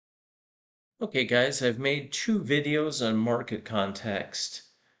Okay, guys, I've made two videos on market context,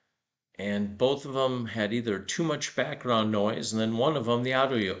 and both of them had either too much background noise, and then one of them, the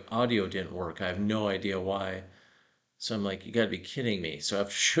audio didn't work. I have no idea why. So I'm like, you got to be kidding me. So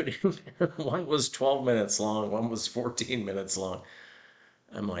after shooting, one was 12 minutes long, one was 14 minutes long.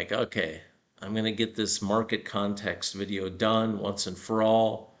 I'm like, okay, I'm going to get this market context video done once and for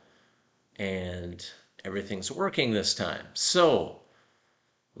all, and everything's working this time. So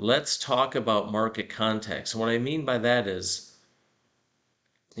let's talk about market context. And what I mean by that is,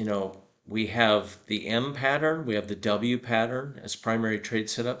 we have the M pattern, we have the W pattern as primary trade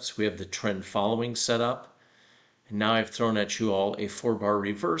setups, we have the trend following setup, and now I've thrown at you all a 4-bar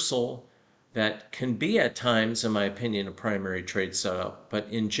reversal that can be at times, in my opinion, a primary trade setup, but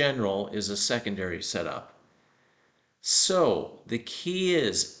in general is a secondary setup. So the key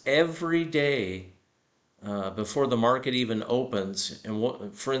is every day before the market even opens.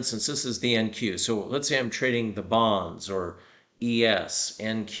 And for instance, this is the NQ. So let's say I'm trading the bonds or ES,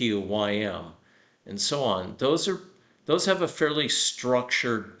 NQ, YM, and so on. Those have a fairly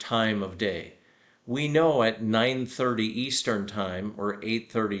structured time of day. We know at 9:30 Eastern Time or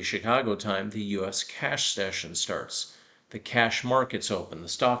 8:30 Chicago time, the U.S. cash session starts. The cash markets open, the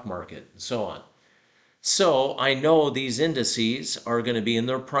stock market, and so on. So I know these indices are going to be in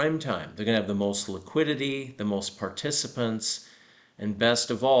their prime time. They're going to have the most liquidity, the most participants, and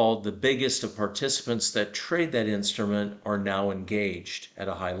best of all, the biggest of participants that trade that instrument are now engaged at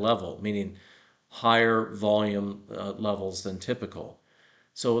a high level, meaning higher volume levels than typical.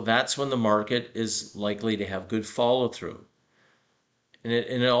 So that's when the market is likely to have good follow through. And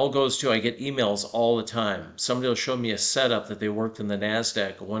it all goes to, I get emails all the time. Somebody will show me a setup that they worked in the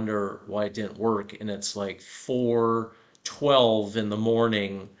NASDAQ, wonder why it didn't work. And it's like 4:12 in the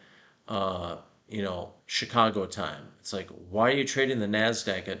morning, Chicago time. It's like, why are you trading the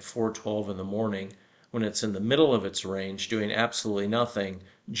NASDAQ at 4:12 in the morning when it's in the middle of its range doing absolutely nothing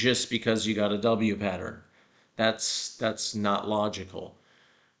just because you got a W pattern? That's not logical.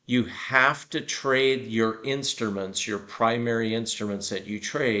 You have to trade your instruments, your primary instruments that you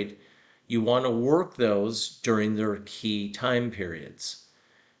trade. You want to work those during their key time periods,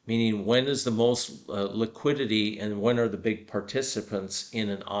 meaning when is the most liquidity and when are the big participants in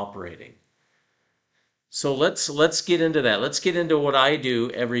and operating. So let's get into that. Let's get into what I do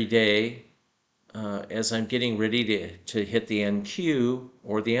every day as I'm getting ready to hit the NQ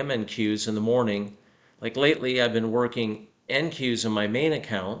or the MNQs in the morning. Like lately, I've been working NQs in my main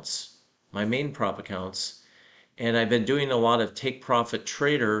accounts, my main prop accounts, and I've been doing a lot of take profit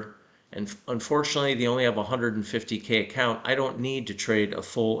trader. And unfortunately, they only have a 150K account. I don't need to trade a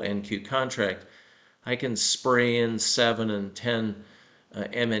full NQ contract. I can spray in 7 and 10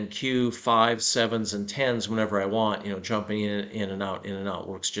 MNQ, 5, 7s, and 10s whenever I want, jumping in and out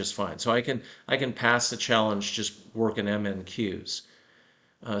works just fine. So I can pass the challenge just working MNQs.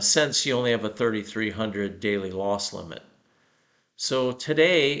 Since you only have a 3,300 daily loss limit. So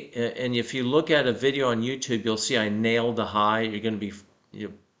today, and if you look at a video on YouTube, you'll see I nailed the high. You're going to be,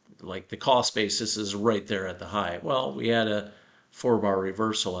 like the cost basis is right there at the high. Well, we had a 4-bar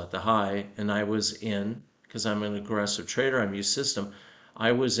reversal at the high, and I was in, because I'm an aggressive trader, I'm used system,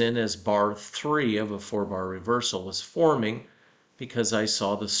 I was in as bar 3 of a 4-bar reversal was forming because I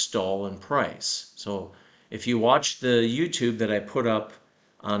saw the stall in price. So if you watch the YouTube that I put up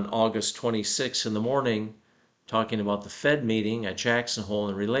on August 26th in the morning, talking about the Fed meeting at Jackson Hole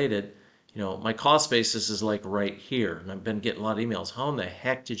and related, my cost basis is like right here. And I've been getting a lot of emails. How in the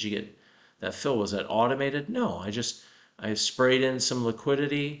heck did you get that fill? Was that automated? No, I sprayed in some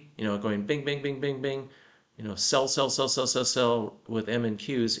liquidity, going bing, bing, bing, bing, bing, sell, sell, sell, sell, sell, sell with M and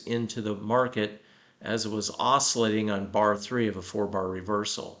Qs into the market as it was oscillating on bar 3 of a 4-bar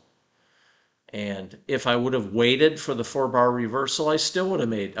reversal. And if I would have waited for the 4-bar reversal, I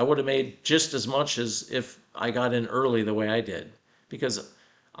would have made just as much as if I got in early the way I did, because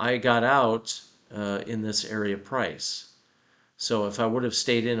I got out in this area price. So if I would have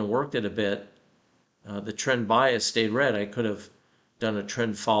stayed in and worked it a bit, the trend bias stayed red. I could have done a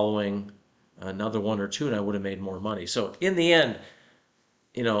trend following another one or two, and I would have made more money. So in the end,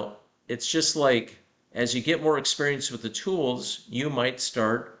 it's just like as you get more experience with the tools, you might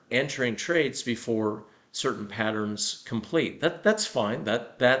start entering trades before certain patterns complete. That's fine.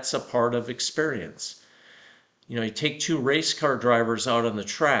 That's a part of experience. You take two race car drivers out on the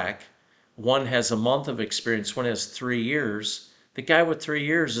track. One has a month of experience, one has 3 years. The guy with 3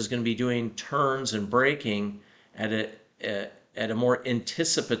 years is going to be doing turns and braking at a more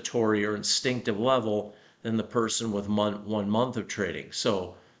anticipatory or instinctive level than the person with 1 month of trading.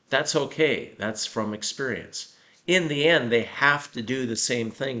 So that's okay. That's from experience. in the end, they have to do the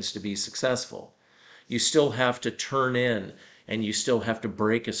same things to be successful. You still have to turn in and you still have to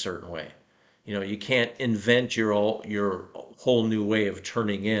break a certain way. You can't invent your whole new way of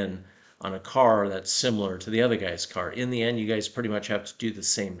turning in on a car that's similar to the other guy's car. In the end, you guys pretty much have to do the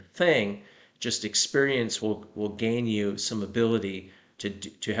same thing. Just experience will gain you some ability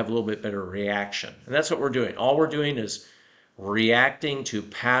to have a little bit better reaction. And that's what we're doing. All we're doing is reacting to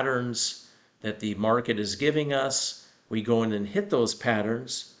patterns that the market is giving us. We go in and hit those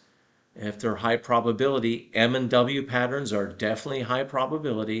patterns. If they're high probability, M and W patterns are definitely high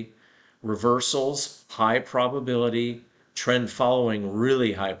probability. Reversals, high probability. Trend following,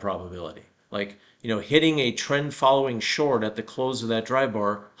 really high probability. Like, hitting a trend following short at the close of that drive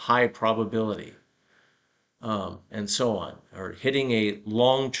bar, high probability. And so on. Or hitting a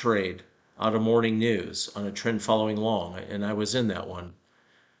long trade out of morning news on a trend following long. And I was in that one.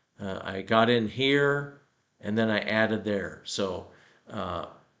 I got in here and then I added there. So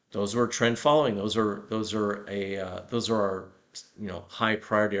those were trend following. Those are our high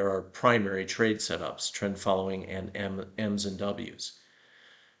priority or our primary trade setups, trend following and M's and W's.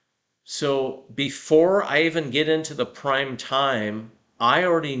 So before I even get into the prime time, I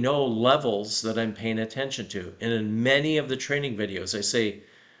already know levels that I'm paying attention to. And in many of the training videos, I say,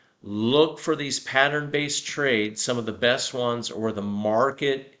 look for these pattern-based trades. Some of the best ones are where the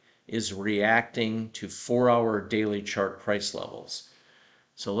market is reacting to 4-hour daily chart price levels.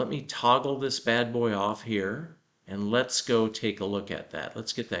 So let me toggle this bad boy off here and let's go take a look at that.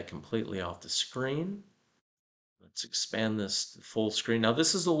 Let's get that completely off the screen. Let's expand this to full screen. Now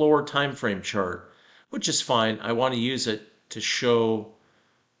this is a lower time frame chart, which is fine. I want to use it to show,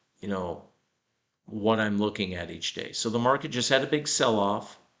 what I'm looking at each day. So the market just had a big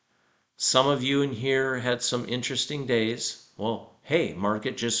sell-off. Some of you in here had some interesting days. Well, hey,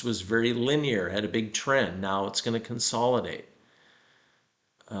 market just was very linear, had a big trend. Now it's going to consolidate.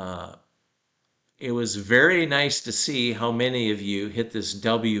 It was very nice to see how many of you hit this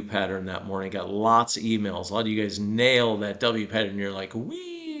W pattern that morning. Got lots of emails. A lot of you guys nailed that W pattern. You're like,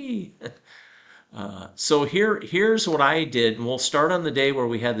 wee! So here's what I did, and we'll start on the day where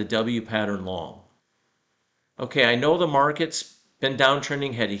we had the W pattern long. Okay, I know the market's been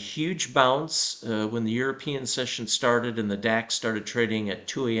downtrending, had a huge bounce when the European session started and the DAX started trading at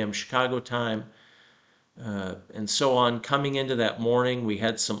 2 a.m. Chicago time. And so on. Coming into that morning, we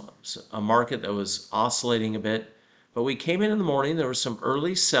had a market that was oscillating a bit, but we came in the morning, there was some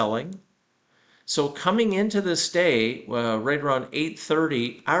early selling. So coming into this day, right around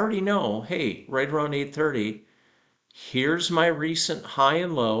 8:30, I already know, hey, right around 8:30, here's my recent high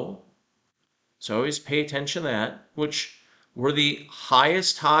and low. So always pay attention to that, which were the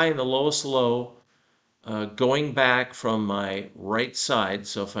highest high and the lowest low going back from my right side.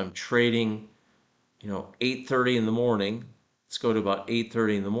 So if I'm trading 8:30 in the morning. Let's go to about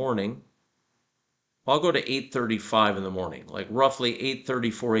 8:30 in the morning. I'll go to 8:35 in the morning, like roughly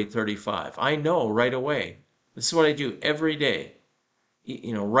 8:34, 8:35. I know right away. This is what I do every day.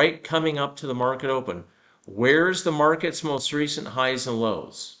 Right coming up to the market open. Where's the market's most recent highs and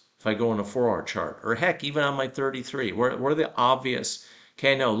lows? If I go on a 4-hour chart, or heck, even on my 33, where are the obvious?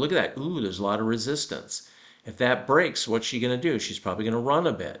 Okay, I know. Look at that. Ooh, there's a lot of resistance. If that breaks, what's she going to do? She's probably going to run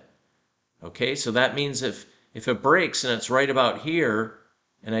a bit. Okay, so that means if it breaks and it's right about here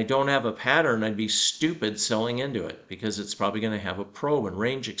and I don't have a pattern, I'd be stupid selling into it because it's probably going to have a probe and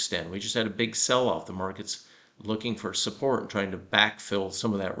range extend. We just had a big sell-off. The market's looking for support and trying to backfill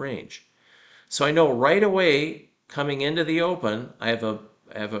some of that range. So I know right away coming into the open, I have a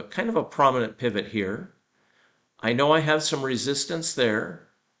kind of a prominent pivot here. I know I have some resistance there.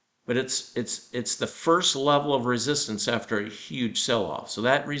 But it's the first level of resistance after a huge sell-off. So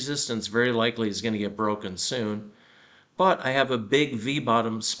that resistance very likely is going to get broken soon. But I have a big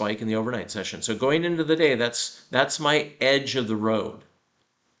V-bottom spike in the overnight session. So going into the day, that's my edge of the road.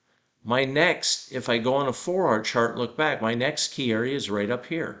 My next, if I go on a 4-hour chart and look back, my next key area is right up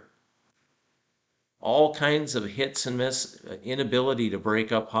here. All kinds of hits and miss, inability to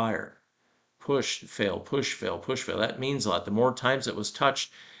break up higher. Push, fail, push, fail, push, fail. That means a lot. The more times it was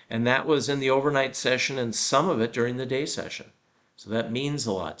touched, and that was in the overnight session and some of it during the day session. So that means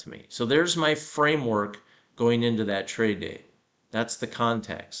a lot to me. So there's my framework going into that trade day. That's the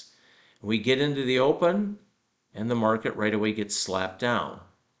context. We get into the open and the market right away gets slapped down.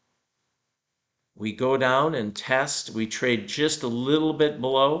 We go down and test. We trade just a little bit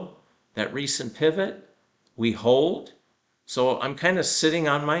below that recent pivot. We hold. So I'm kind of sitting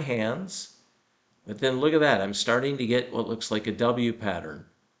on my hands. But then look at that. I'm starting to get what looks like a W pattern.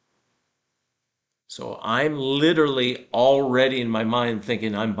 So I'm literally already in my mind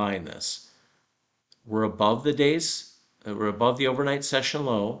thinking I'm buying this. We're above the days, we're above the overnight session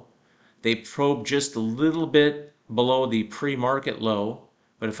low. They probe just a little bit below the pre-market low.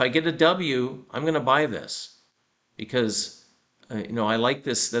 But if I get a W, I'm going to buy this because I like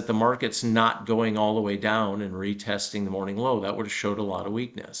this that the market's not going all the way down and retesting the morning low. That would have showed a lot of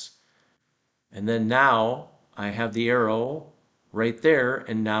weakness. And then now I have the arrow right there,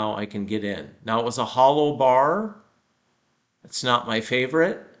 and now I can get in. Now it was a hollow bar. It's not my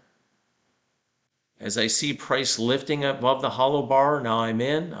favorite. As I see price lifting above the hollow bar, now I'm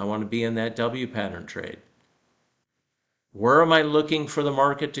in. I want to be in that W pattern trade. Where am I looking for the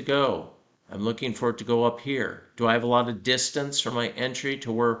market to go? I'm looking for it to go up here. Do I have a lot of distance from my entry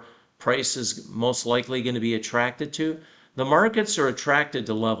to where price is most likely going to be attracted to? The markets are attracted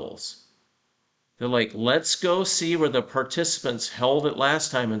to levels. They're like, let's go see where the participants held it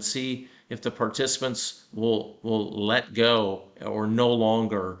last time and see if the participants will let go or no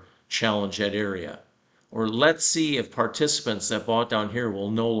longer challenge that area. Or let's see if participants that bought down here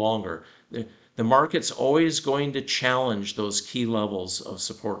will no longer. The market's always going to challenge those key levels of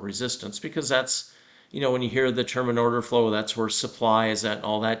support resistance because that's, when you hear the term in order flow, that's where supply is at and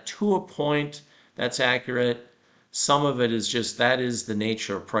all that. To a point, that's accurate. Some of it is just, that is the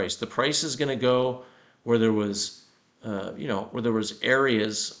nature of price. The price is going to go where there was, where there was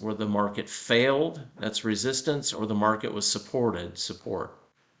areas where the market failed, that's resistance, or the market was support.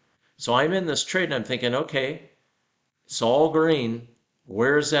 So I'm in this trade and I'm thinking, okay, it's all green.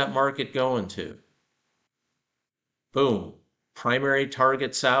 Where's that market going to? Boom. Primary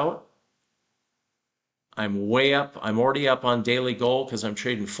targets out. I'm way up. I'm already up on daily goal because I'm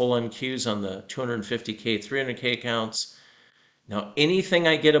trading full NQs on the 250K, 300K accounts. Now, anything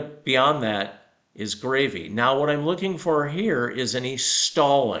I get beyond that is gravy. Now, what I'm looking for here is any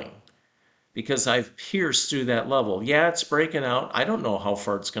stalling because I've pierced through that level. Yeah, it's breaking out. I don't know how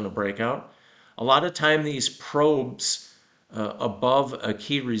far it's going to break out. A lot of time these probes above a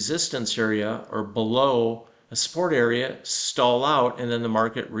key resistance area or below a support area stall out and then the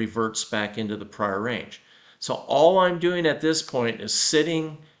market reverts back into the prior range. So all I'm doing at this point is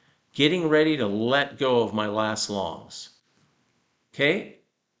sitting, getting ready to let go of my last longs. Okay,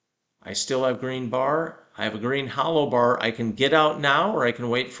 I still have green bar. I have a green hollow bar. I can get out now or I can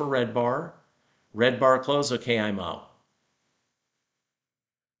wait for red bar. Red bar close, okay, I'm out.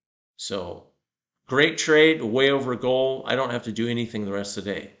 So great trade, way over goal. I don't have to do anything the rest of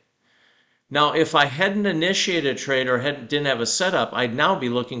the day. Now, if I hadn't initiated a trade or didn't have a setup, I'd now be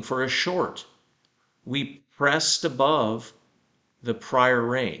looking for a short. We pressed above the prior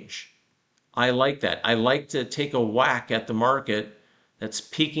range. I like that. I like to take a whack at the market that's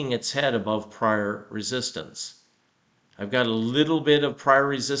peeking its head above prior resistance. I've got a little bit of prior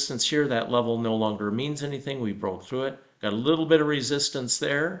resistance here. That level no longer means anything. We broke through it. Got a little bit of resistance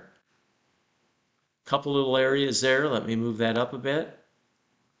there. Couple little areas there. Let me move that up a bit.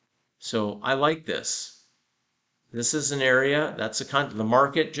 So I like this. This is an area, the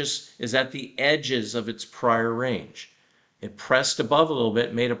market just is at the edges of its prior range. It pressed above a little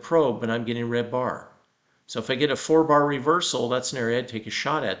bit, made a probe, and I'm getting red bar. So if I get a 4-bar reversal, that's an area I'd take a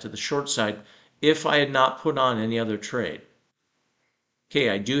shot at to the short side if I had not put on any other trade. Okay,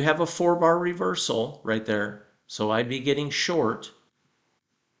 I do have a 4-bar reversal right there, so I'd be getting short,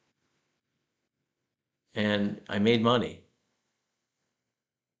 and I made money.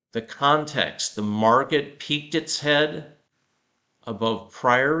 The context, the market peeked its head above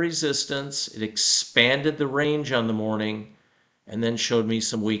prior resistance, it expanded the range on the morning, and then showed me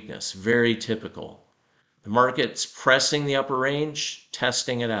some weakness. Very typical. The market's pressing the upper range,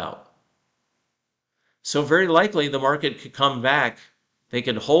 testing it out. So very likely the market could come back, they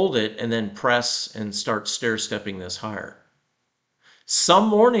could hold it and then press and start stair-stepping this higher. Some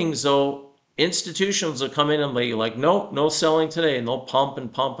mornings though, institutions will come in and be like, nope, no selling today, and they'll pump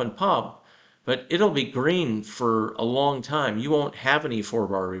and pump and pump, but it'll be green for a long time. You won't have any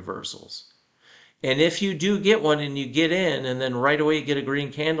 4-bar reversals. And if you do get one and you get in and then right away you get a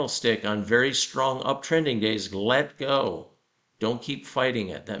green candlestick on very strong uptrending days, let go. Don't keep fighting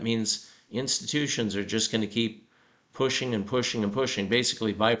it. That means institutions are just going to keep pushing and pushing and pushing,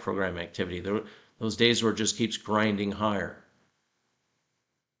 basically buy program activity. Those days where it just keeps grinding higher.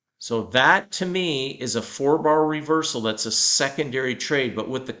 So that to me is a 4-bar reversal. That's a secondary trade, but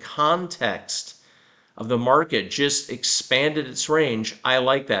with the context of the market just expanded its range, I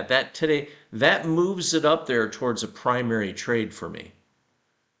like that. That moves it up there towards a primary trade for me.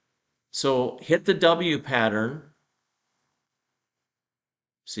 So hit the W pattern.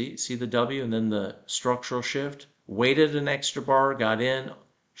 See the W and then the structural shift. Waited an extra bar, got in.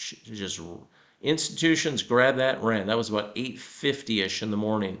 Just institutions grabbed that and ran. That was about 8:50-ish in the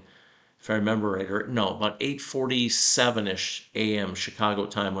morning. if I remember right, or no, about 8:47-ish a.m. Chicago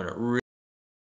time when it